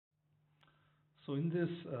So in this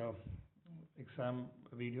exam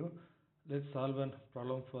video, let's solve a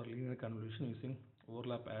problem for linear convolution using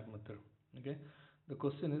overlap add method. Okay, the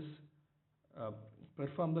question is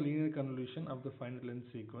perform the linear convolution of the finite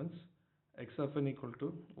length sequence x of n equal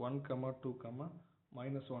to 1 comma 2 comma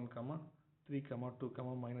minus 1 comma 3 comma 2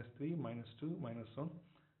 comma minus 3 minus 2 minus 1.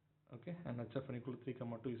 Okay, and h of n equal to 3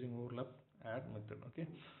 comma 2 using overlap add method. Okay,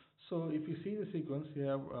 so if you see the sequence, you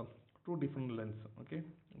have two different lengths. Okay,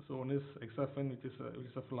 so one is x of n, which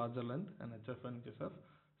is of larger length, and h of n, which is of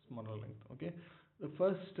smaller length. Okay, the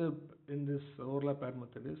first step in this overlap add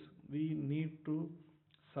method is we need to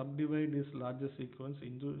subdivide this larger sequence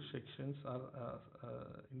into sections or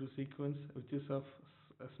into sequence which is of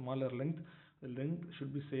a smaller length. The length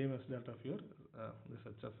should be same as that of your this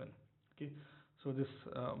h of n. Okay, so this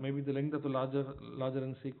maybe the length of the larger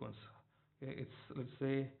n sequence. Okay, it's, let's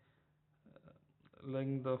say,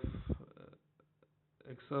 length of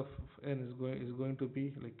x of n is going to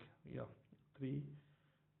be like 3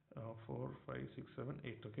 4 5 6 7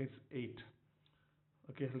 8. Okay, it's 8.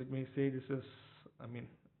 Okay, let me say this is, I mean,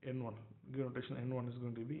 n1, give notation n1 is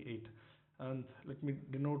going to be 8, and let me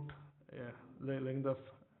denote the length of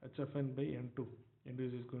h of n by n2.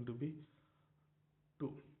 N2 is going to be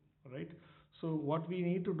 2, right? So what we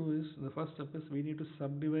need to do is, the first step is we need to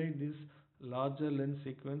subdivide this larger length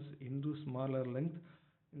sequence into smaller length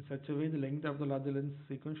in such a way the length of the larger length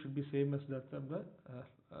sequence should be same as that of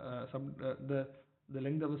the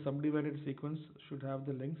length of the subdivided sequence should have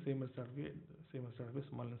the length same as that of a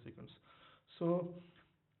small length sequence. So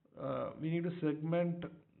we need to segment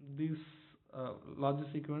this larger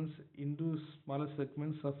sequence into smaller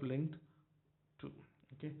segments of length 2.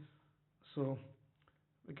 Okay, so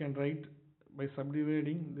we can write by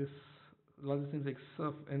subdividing this larger sequence x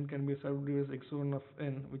of n can be subdivided as x1 of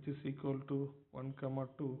n, which is equal to 1 comma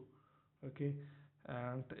 2. Okay,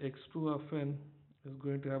 and x2 of n is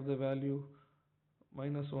going to have the value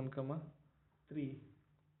minus 1 comma 3,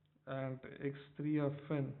 and x3 of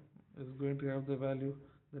n is going to have the value,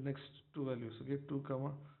 the next two values. Okay, 2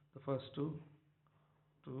 comma, the first two,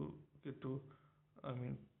 2, okay, 2, I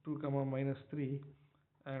mean 2 comma minus 3,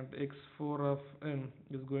 and x4 of n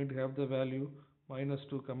is going to have the value minus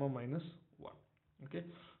 2 comma minus 1. Okay,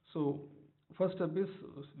 so first step is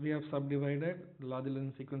we have subdivided the larger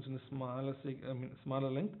length sequence in a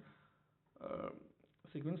smaller length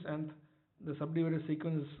sequence, and the subdivided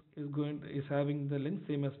sequence is having the length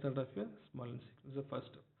same as that of a small length sequence. The first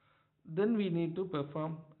step. Then we need to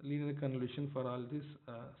perform linear convolution for all these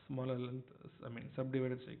smaller length,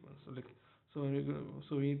 subdivided sequence. So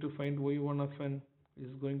we need to find y1 of n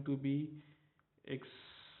is going to be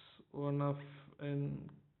x1 of n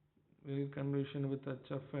linear convolution with h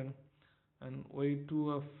of n, and y2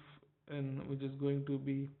 of n, which is going to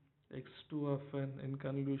be x2 of n in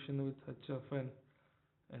convolution with h of n,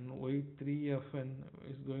 and y3 of n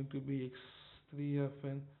is going to be x3 of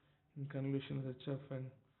n in convolution with h of n,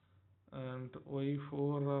 and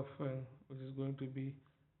y4 of n, which is going to be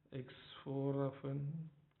x4 of n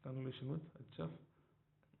convolution with h of.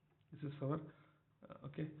 This is our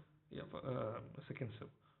second step.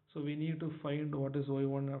 So we need to find what is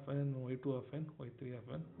y1 of n, y2 of n, y3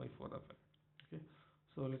 of n, y4 of n. Okay,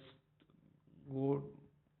 so let's go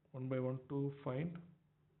one by one to find.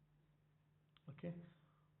 Okay,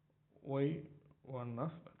 y1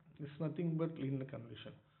 of n is nothing but linear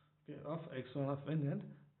convolution, okay, of x1 of n and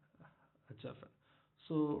h of n.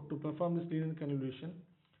 So to perform this linear convolution,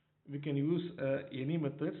 we can use any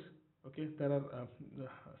methods. Okay, there are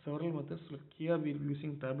several methods. Like here we are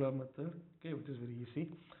using tabular method, okay, which is very easy.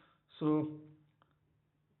 So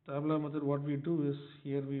tabular method, what we do is,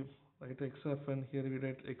 here we write x of n, here we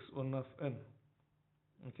write x1 of n.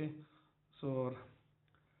 Okay, so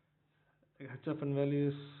h of n value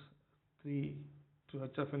is 3, to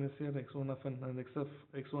h of n is here x1 of n, and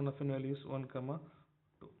x1 of n value is 1 comma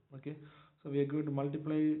 2. Okay, so we are going to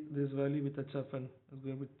multiply this value with h of n. It's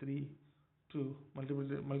going to be 3, 2,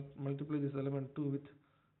 multiply this element 2 with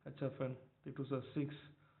h of n. 3 2s are 6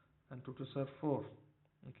 and 2 2s are 4.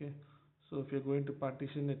 Okay, so if you are going to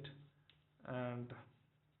partition it and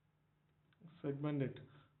segment it,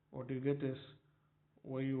 what you get is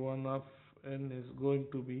y1 of n is going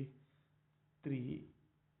to be 3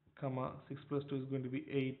 comma 6 plus 2 is going to be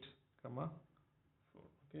 8 comma 4.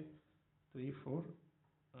 Okay, 3 4,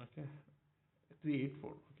 okay, 3 8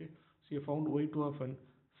 4. Okay, so you found y2 of n.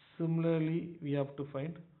 Similarly, we have to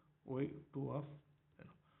find y2 of n.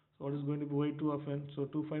 So what is going to be y2 of n? So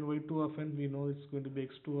to find y2 of n, we know it's going to be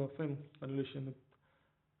x2 of n, convolution with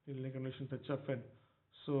h of n.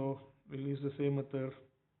 So we'll use the same method.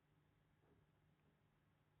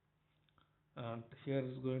 and here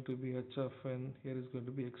is going to be h of n, here is going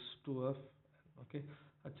to be x2 of n. Okay,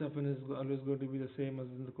 h of n is always going to be the same as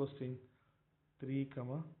in the question, 3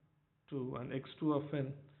 comma 2, and x2 of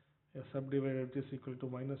n subdivided is equal to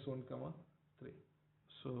minus 1 comma 3.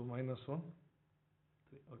 So minus 1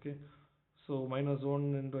 3. Okay, so minus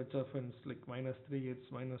 1 into h of n is like minus 3,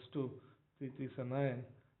 it's minus 2, 3 3s are 9,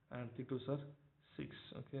 and 3 2s are 6.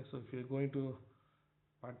 Okay, so if you're going to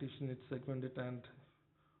partition it, segment it, and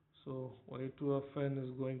so y2 of n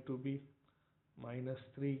is going to be minus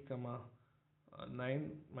 3 comma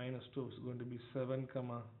 9 minus 2 is going to be 7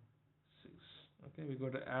 comma 6. Okay, we're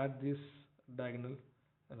going to add these diagonal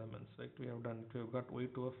elements, right? We have done it. We have got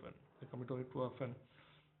y2 of n. We come to y2 of n,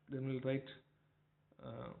 then we'll write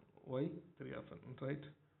y3 of n, right?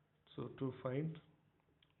 So to find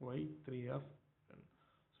y3 of n,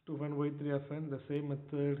 so to find y3 of n, the same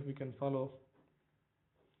method we can follow.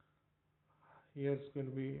 Here it's going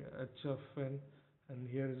to be h of n, and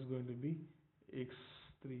here is going to be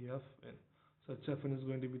x3 of n. So h of n is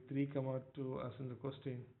going to be 3 comma 2 as in the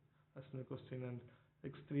question, and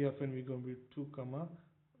x3 of n is going to be 2 comma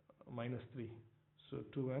minus 3. So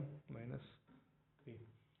 2 and minus 3.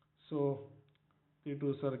 So 3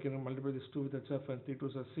 2s are, again multiply this 2 with h of n, 3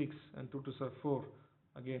 2s are 6 and 2 2s are 4.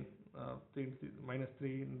 Again 3 minus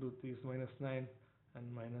 3 into 3 is minus 9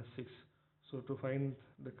 and minus 6. So to find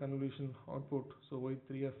the convolution output, so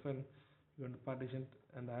y3 of n, you're going to partition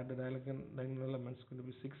and add the diagonal elements. Going to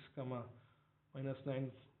be 6 comma minus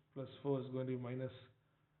 9 plus 4 is going to be minus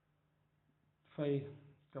 5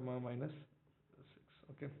 comma minus 6.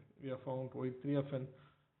 Okay, we have found y3 of n,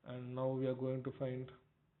 and now we are going to find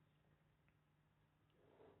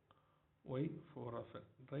y4 of n,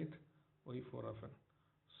 right? y4 of n.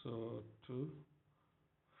 So to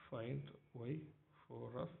find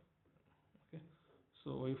y4 of, okay, so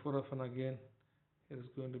y4 of n, again here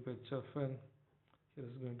is going to be h of n, here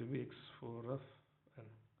is going to be x4 of n.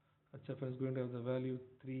 H of n is going to have the value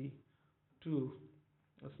 3 2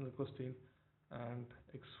 as in the question, and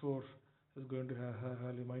x4 is going to have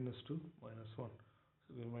value minus 2 minus 1.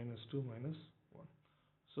 So minus 2 minus 1.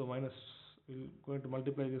 So minus, we're going to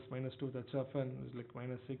multiply this minus 2 with h of n is like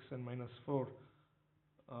minus 6 and minus 4,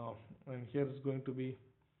 and here is going to be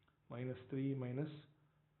minus 3 minus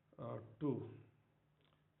 2.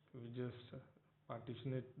 We just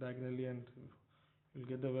partition it diagonally, and we'll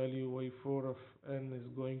get the value y4 of n is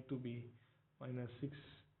going to be minus 6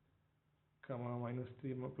 comma minus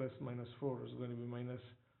 3 plus minus 4 is going to be minus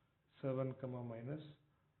 7 comma minus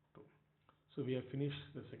 2. So we have finished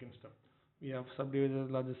the second step. We have subdivided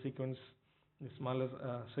the larger sequence in smaller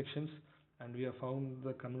sections, and we have found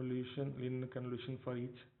the convolution, linear convolution for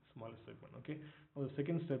each smaller segment. Okay, now the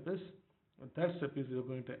second step is, the third step is we are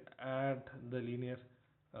going to add the linear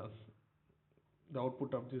the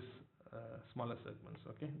output of this smaller segments.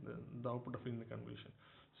 Okay, the output of linear convolution.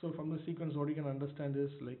 So from the sequence, what you can understand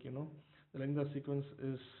is, like, the length of sequence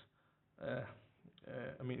is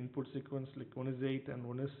I mean input sequence, like one is 8 and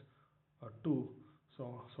one is 2.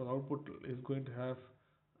 So the output is going to have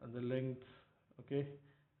the length, okay,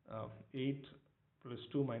 8 plus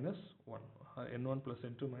 2 minus 1, n1 plus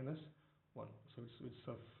n2 minus 1. So it's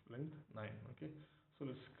of length 9. Okay, so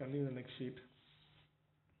let's continue the next sheet.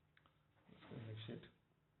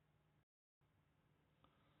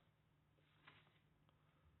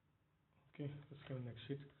 Okay, let's go to the next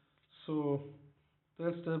sheet. So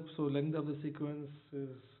third step, so length of the sequence is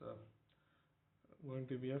going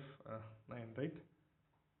to be of 9, right?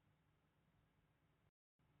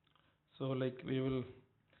 So like we will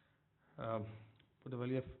put the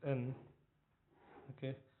value of n,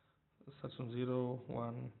 okay, starts from 0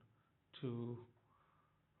 1 2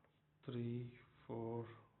 3 4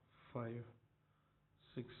 5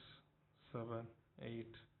 6 7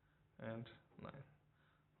 8 and 9.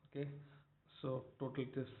 Okay, so total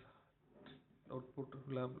it is output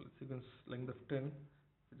will have sequence length of 10,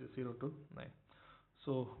 which is 0 to 9.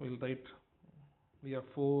 So we'll write, we have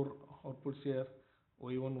 4 outputs here,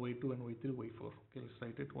 y1 y2 and y3 y4. Okay, let's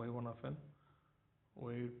write it, y1 of n,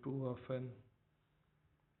 y2 of n,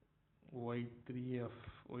 y3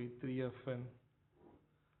 of n,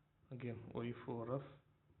 again y4 of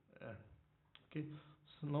n. Okay,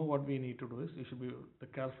 so now what we need to do is, you should be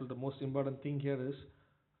careful. The most important thing here is,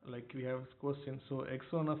 like we have question, so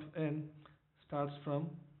x1 of n starts from,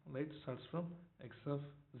 right, starts from x of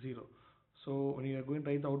 0. So when you are going to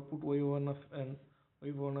write the output y1 of n,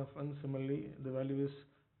 similarly the value is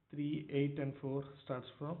 3 8 and 4 starts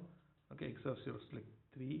from, okay, x of 0, so like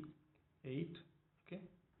 3 8, okay,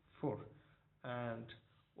 4, and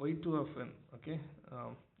y2 of n, okay,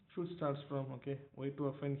 should starts from, okay, y2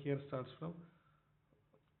 of n here starts from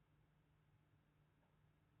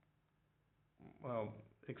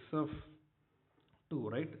x of 2,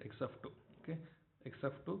 right? X of 2, okay, x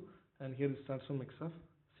of 2, and here it starts from x of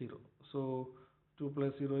 0. So 2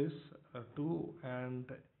 plus 0 is 2, and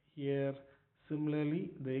here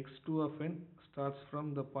similarly the x2 of n starts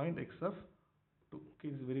from the point x of 2.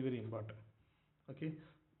 Okay, it's very very important. Okay,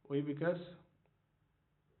 why? Because,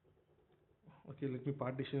 okay, let me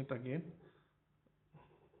partition it again.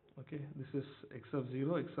 Okay, this is x of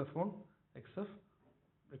 0, x of 1, x of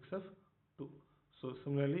 2. So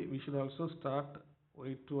similarly we should also start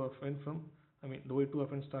y2 of n from, the y2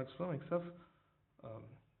 of n starts from x of um,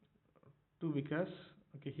 2, because,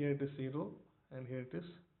 okay, here it is 0 and here it is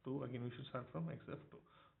 2. Again we should start from x of 2.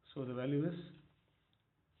 So the value is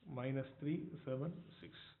minus 3, 7,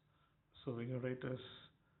 6. So we can write as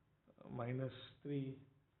minus 3,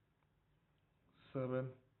 7,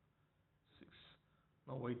 6.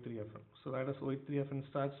 Now y3 of n. So that is y3 of n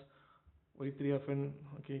starts, y3 of n,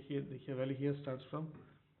 okay, here the value here starts from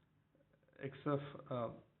x of uh,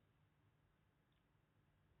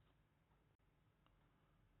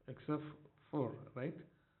 x of 4, right?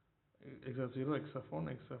 X of 0, x of 1,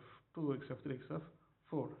 x of 2, x of 3, x of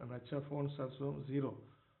 4, and h of 1 starts from 0.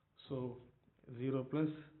 So 0 plus,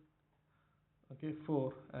 okay,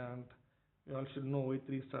 4, and we all should know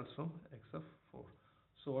y3 starts from x of 4.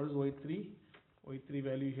 So what is y3? Y3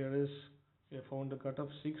 value here is, we have found the cut of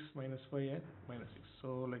 6, minus 5, and minus 6.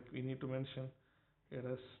 So like we need to mention here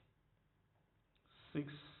as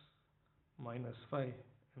 6, minus 5,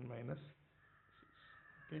 and minus 6.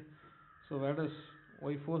 Okay, so where does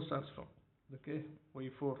y4 starts from? Okay,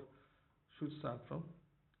 y4 should start from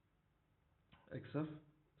x of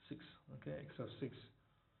 6. Okay, x of 6,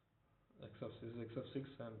 x of 6 is x of 6,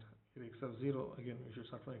 and here x of 0, again we should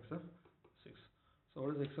start from x of 6. So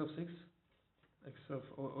what is x of 6? X of,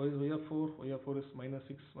 what is y of 4? Y of 4 is minus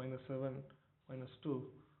 6, minus 7, minus 2.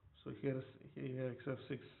 So here is, here x of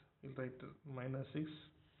 6, we'll write minus 6,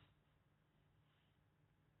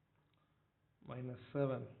 minus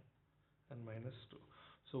 7, and minus 2.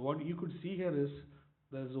 So what you could see here is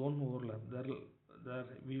there is one overlap. There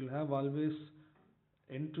we will have always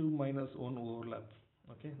n2 minus 1 overlap.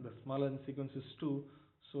 Okay, the smaller n sequence is 2.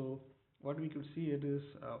 So what we could see it is,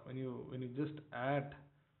 when you just add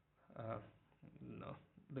uh, no,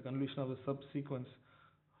 the convolution of the subsequence,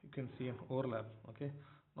 you can see an overlap. Okay,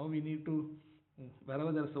 now we need to,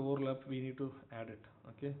 wherever there is a overlap, we need to add it.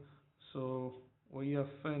 Okay, so y of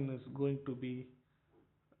n is going to be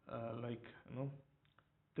like,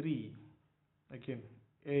 3, again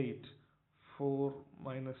 8, 4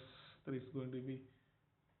 minus 3 is going to be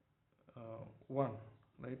 1,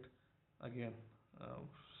 right? Again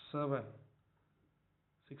 7,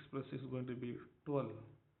 6 plus 6 is going to be 12,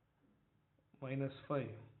 minus 5,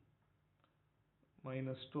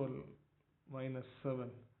 minus 12, minus 7,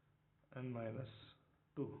 and minus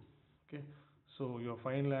 2. Okay, so your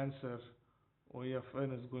final answer y of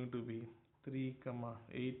n is going to be 3,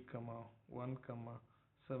 8, 1,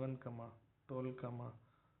 7, 12,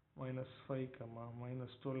 minus 5, minus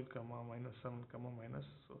 12, minus 7, minus,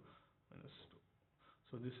 so minus 2.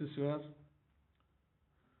 So this is your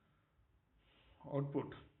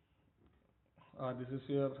output. This is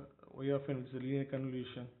your y of n, which is a linear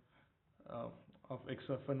convolution uh, of x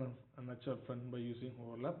of n and h of n by using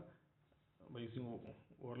overlap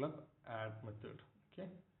add method. Okay.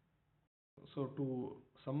 So to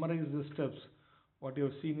summarize the steps, what you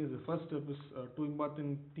have seen is, the first step is, two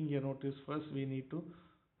important thing here. Notice, first we need to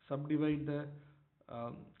subdivide the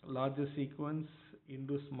larger sequence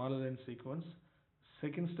into smaller n sequence.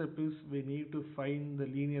 Second step is, we need to find the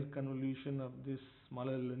linear convolution of this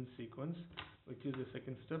smaller n sequence, which is the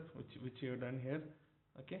second step, which you have done here.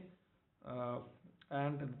 Okay,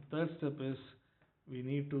 and the third step is, we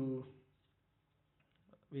need to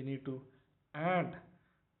add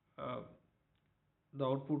uh, the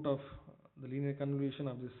output of the linear convolution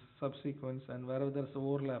of this subsequence, and wherever there is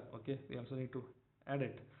overlap, okay, we also need to add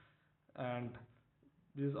it, and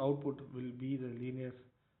this output will be the linear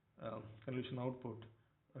convolution output,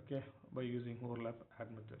 okay, by using overlap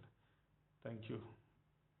add method. Thank you.